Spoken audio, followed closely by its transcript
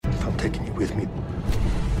taking you with me.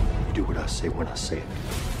 You do what I say when I say it.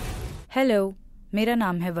 Hello, मेरा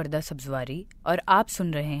नाम है वर्दा सब्जवारी और आप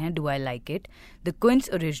सुन रहे हैं do I like it, the Quint's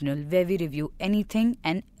original way we review anything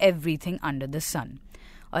and everything under the सन।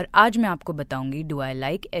 और आज मैं आपको बताऊंगी do I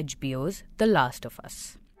like HBO's the last of us.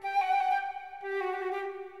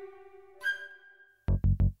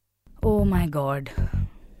 Oh my god,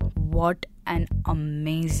 what an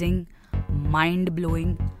amazing,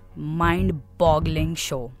 mind-blowing, mind-boggling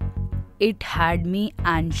show. It had me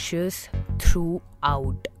anxious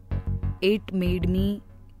throughout. It made me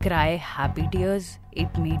cry happy tears,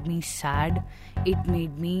 it made me sad, it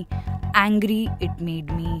made me angry, it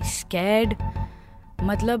made me scared.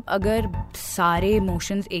 मतलब अगर सारे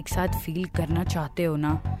emotions एक साथ feel करना चाहते हो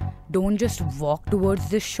ना, don't just walk towards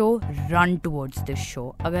this show, run towards this show.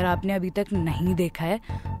 अगर आपने अभी तक नहीं देखा है,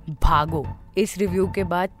 भागो। इस रिव्यू के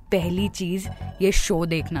बाद पहली चीज़ ये शो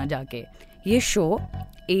देखना जाके। ये शो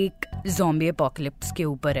एक ज़ॉम्बी अपोकलिप्स के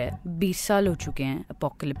ऊपर है। 20 साल हो चुके हैं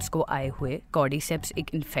अपोकलिप्स को आए हुए। कॉर्डिसेप्स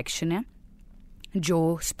एक इन्फेक्शन है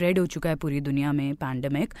जो स्प्रेड हो चुका है पूरी दुनिया में,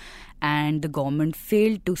 pandemic, and the government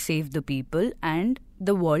failed to save the people and the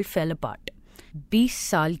world fell apart. 20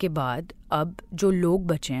 साल के बाद अब जो लोग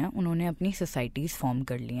बचे हैं उन्होंने अपनी सोसाइटीज़ फॉर्म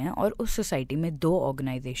कर ली हैं और उस सोसाइटी में 2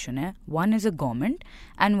 ऑर्गेनाइजेशन है। One is a government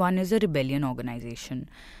and one is a rebellion organisation.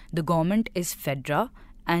 The government is Fedra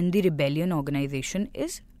and the rebellion organisation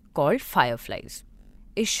is called fireflies.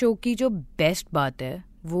 इस शो की जो बेस्ट बात है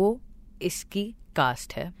वो इसकी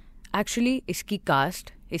कास्ट है। एक्चुअली इसकी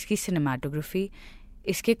कास्ट, इसकी सिनेमाटोग्राफी,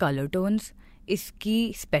 इसके कलर टोन्स,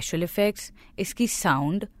 इसकी स्पेशल इफ़ेक्ट्स, इसकी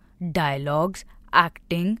साउंड, डायलॉग्स,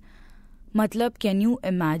 एक्टिंग, मतलब can you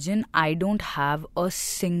imagine, I don't have a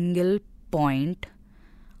single point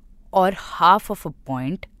और half of a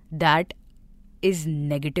point that is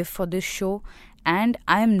negative for this show, and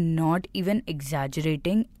I am not even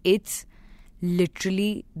exaggerating. It's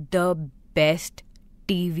literally the best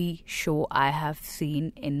TV show I have seen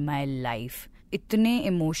in my life. इतने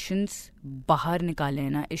emotions बाहर निकाले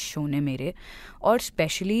हैं ना इस show ने मेरे, और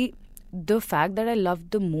specially the fact that I love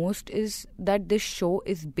the most is that this show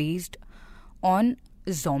is based on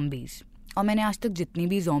zombies. और मैंने आज तक जितनी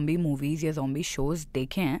भी zombie movies या zombie shows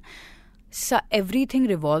देखे हैं, everything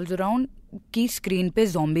revolves around कि स्क्रीन पे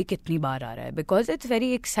ज़ॉम्बी कितनी बार आ रहा है, because it's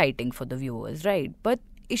very exciting for the viewers, right. But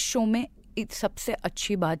इस शो में सबसे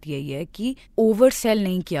अच्छी बात यही है कि ओवर सेल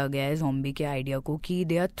नहीं किया गया है ज़ॉम्बी के आइडिया को कि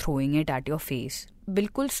they are throwing it at your face.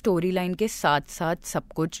 बिल्कुल स्टोरी लाइन के साथ साथ सब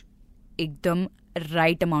कुछ एकदम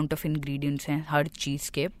राइट अमाउंट ऑफ इंग्रेडिएंट्स हैं हर चीज़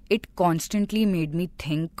के। It constantly made me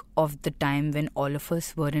think of the time when all of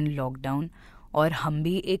us were in lockdown, और हम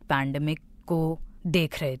भी एक पैंडमिक को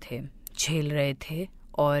देख रहे थे, झेल रहे थे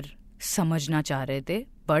और समझना चाह रहे थे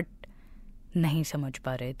बट नहीं समझ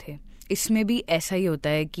पा रहे थे। इसमें भी ऐसा ही होता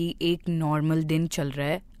है कि एक नॉर्मल दिन चल रहा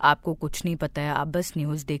है, आपको कुछ नहीं पता है, आप बस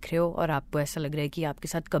न्यूज़ देख रहे हो और आपको ऐसा लग रहा है कि आपके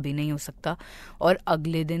साथ कभी नहीं हो सकता, और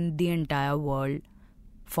अगले दिन the entire world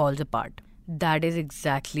false apart. That is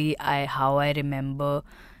exactly how I remember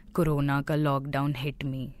corona का lockdown hit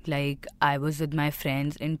me. Like I was with my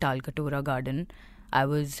friends in Talkatora garden. I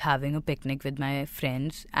was having a picnic with my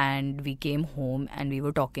friends and we came home and we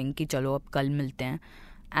were talking कि चलो अब कल मिलते हैं,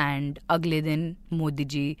 and अगले दिन Modi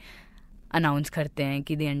ji announce करते हैं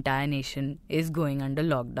कि the entire nation is going under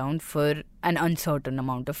lockdown for an uncertain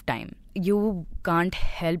amount of time. You can't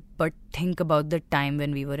help but think about the time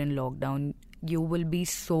when we were in lockdown. You will be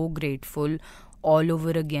so grateful all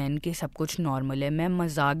over again कि सब कुछ normal है। मैं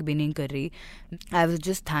मजाक भी नहीं कर रही। I was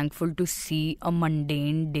just thankful to C a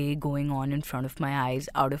mundane day going on in front of my eyes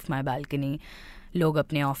out of my balcony. लोग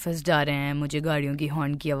अपने ऑफिस जा रहे हैं, मुझे गाड़ियों की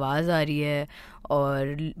हॉर्न की आवाज़ आ रही है,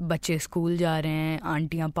 और बच्चे स्कूल जा रहे हैं,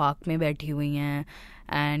 आंटियाँ पार्क में बैठी हुई हैं,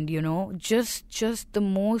 and you know just the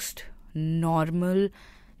most normal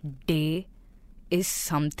day is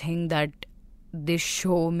something that this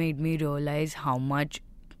show made me realise how much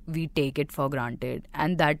we take it for granted.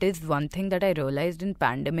 And that is one thing that I realized in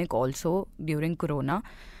pandemic also during corona.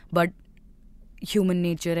 But human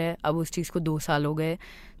nature है, अब उस चीज़ को 2 साल हो गए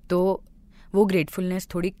तो वो gratefulness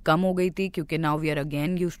थोड़ी कम हो गई थी क्योंकि now we are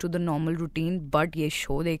again used to the normal routine. But ये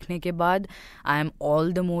show देखने के बाद I am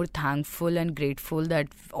all the more thankful and grateful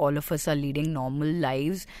that all of us are leading normal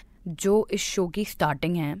lives. जो इस शो की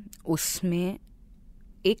स्टार्टिंग है उसमें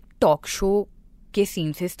एक टॉक शो के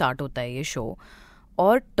सीन से स्टार्ट होता है ये शो,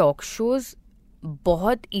 और टॉक शोज़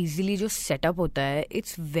बहुत ईजीली जो सेटअप होता है,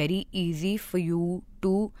 it's very easy for you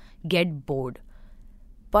to get bored.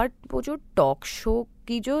 But वो जो टॉक शो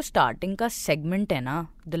की जो स्टार्टिंग का सेगमेंट है ना,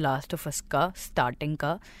 द लास्ट ऑफ अस का स्टार्टिंग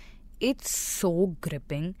का, it's so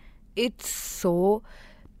gripping, it's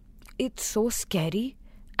so scary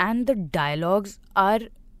and the dialogues are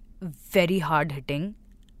very hard hitting,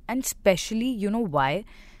 and especially you know why,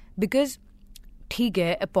 because ठीक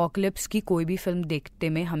है, एपोकलिप्स की कोई भी फिल्म देखते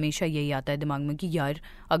में हमेशा यही आता है दिमाग में कि यार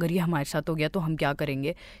अगर ये हमारे साथ हो गया तो हम क्या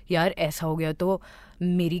करेंगे, यार ऐसा हो गया तो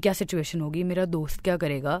मेरी क्या सिचुएशन होगी, मेरा दोस्त क्या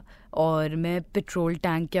करेगा, और मैं पेट्रोल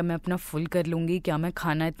टैंक क्या मैं अपना फुल कर लूँगी, क्या मैं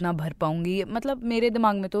खाना इतना भर पाऊँगी, मतलब मेरे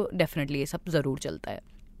दिमाग में तो डेफिनेटली ये सब ज़रूर चलता है.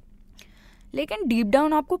 लेकिन डीप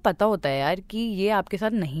डाउन आपको पता होता है यार कि ये आपके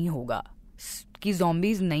साथ नहीं होगा, कि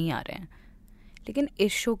ज़ॉम्बीज़ नहीं आ रहे हैं. लेकिन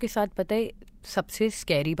इस शो के साथ पता है सबसे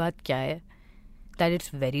स्कैरी बात क्या है, दैट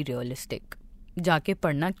इट्स वेरी रियलिस्टिक. जाके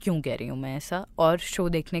पढ़ना क्यों कह रही हूँ मैं ऐसा, और शो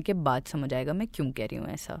देखने के बाद समझ आएगा मैं क्यों कह रही हूँ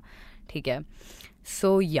ऐसा, ठीक है.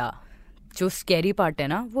 सो या जो स्कैरी पार्ट है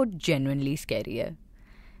ना वो जेन्युइनली स्कैरी है.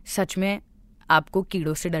 सच में आपको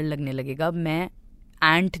कीड़ों से डर लगने लगेगा. मैं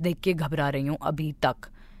एंट देख के घबरा रही हूँ अभी तक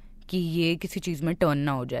कि ये किसी चीज़ में टर्न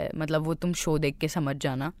ना हो जाए, मतलब वो तुम शो देख के समझ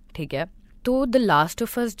जाना, ठीक है. तो द लास्ट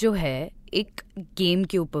ऑफ अस जो है एक गेम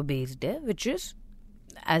के ऊपर बेस्ड है, which is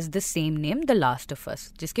as the same name the last of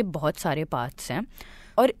us, जिसके बहुत सारे पार्ट्स हैं.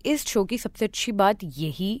 और इस शो की सबसे अच्छी बात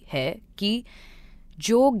यही है कि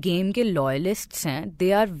जो गेम के लॉयलिस्ट्स हैं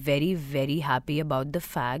they are very very happy about the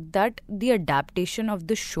fact that the adaptation of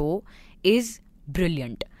the show is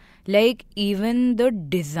brilliant. Like even the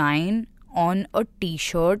design on a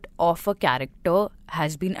t-shirt of a character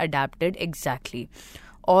has been adapted exactly.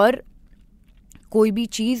 और कोई भी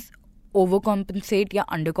चीज़ over compensate या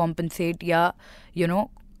under compensate या you know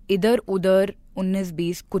इधर उधर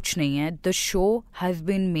 19-20 कुछ नहीं है. The show has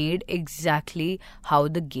been made exactly how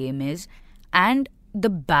the game is, and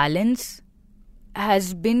the balance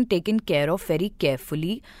has been taken care of very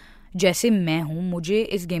carefully. जैसे मैं हूँ, मुझे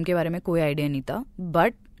इस गेम के बारे में कोई आइडिया नहीं था,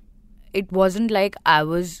 but it wasn't like I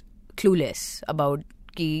was clueless about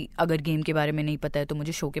कि अगर गेम के बारे में नहीं पता है तो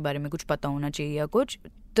मुझे शो के बारे में कुछ पता होना चाहिए या कुछ.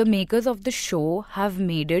 The makers of the show have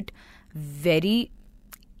made it very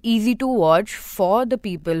easy to watch for the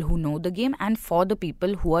people who know the game and for the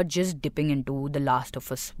people who are just dipping into the Last of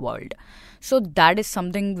Us world. So that is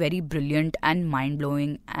something very brilliant and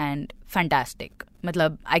mind-blowing and fantastic.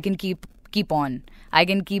 मतलब I can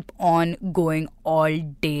keep on going all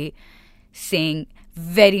day saying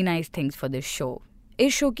very nice things for this show.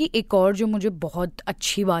 इस show की एक और जो मुझे बहुत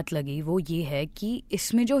अच्छी बात लगी वो ये है कि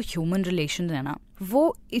इसमें जो ह्यूमन रिलेशंस है ना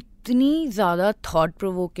वो इतनी ज़्यादा थॉट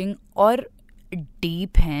प्रोवोकिंग और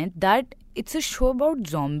डीप हैं that it's a show about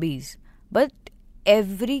zombies, but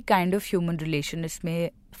every kind of human relation इसमें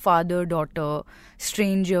father daughter,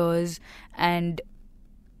 strangers and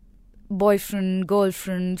boyfriend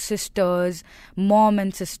girlfriend, sisters, mom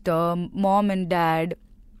and sister, mom and dad,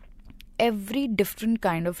 every different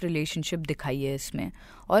kind of relationship दिखाई है इसमें.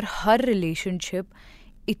 और हर relationship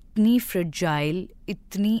इतनी fragile,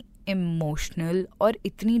 इतनी emotional और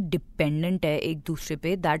इतनी dependent है एक दूसरे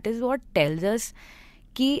पे. That is what tells us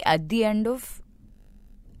कि at the end of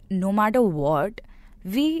no matter what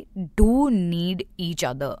we do need each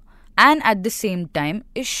other. And at the same time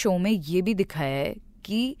इस शो में ये भी दिखाया है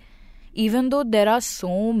कि even though there are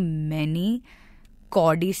so many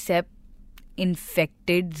कॉर्डिसेप्ट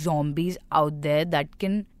infected zombies out there that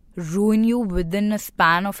can ruin you within a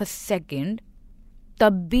span of a second,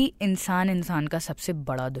 तब भी इंसान का सबसे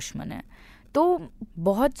बड़ा दुश्मन है. तो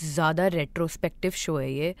बहुत ज़्यादा रेट्रोस्पेक्टिव शो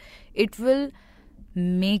है ये. It will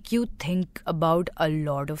make you think about a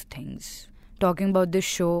lot of things. Talking about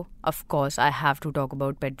this show, of course, I have to talk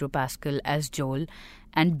about Pedro Pascal as Joel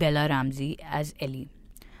and Bella Ramsey as Ellie.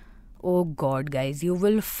 Oh God, guys, you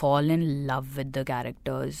will fall in love with the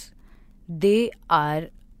characters. They are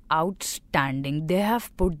outstanding. They have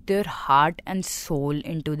put their heart and soul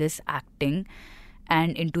into this acting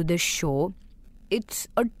and into this show. It's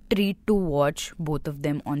a treat to watch both of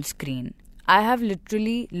them on screen. I have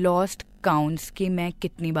literally lost counts कि मैं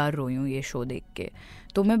कितनी बार रोई हूँ ये show देख के.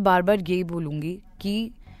 तो मैं बार बार यही बोलूँगी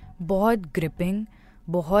कि बहुत ग्रिपिंग,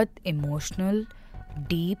 बहुत emotional,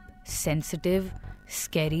 deep, sensitive,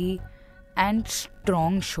 scary and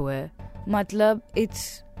strong show है. मतलब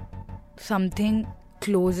it's something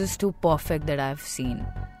closest to perfect that I've seen.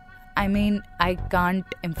 I mean, I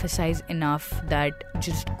can't emphasize enough that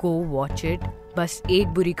just go watch it. बस एक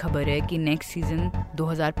बुरी खबर है कि next season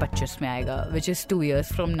 2025 में आएगा, which is 2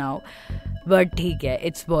 years from now. But ठीक है,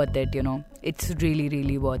 it's worth it, you know. It's really,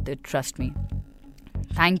 really worth it, trust me.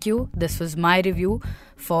 Thank you. This was my review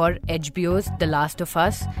for HBO's The Last of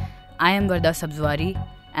Us. I am Verda Subway,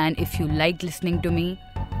 and if you liked listening to me,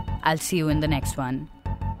 I'll see you in the next one.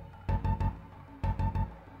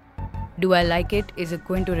 Do I Like It is a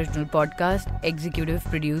Quint original podcast, executive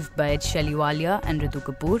produced by Shelly Walia and Ritu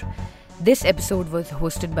Kapoor. This episode was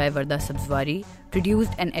hosted by Verda Subway,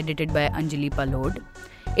 produced and edited by Anjali Palod.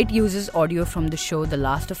 It uses audio from the show The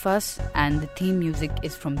Last of Us, and the theme music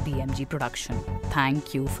is from BMG Production.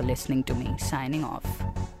 Thank you for listening to me. Signing off.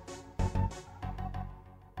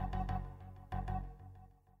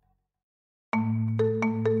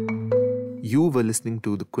 You were listening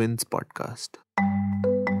to the Quince podcast.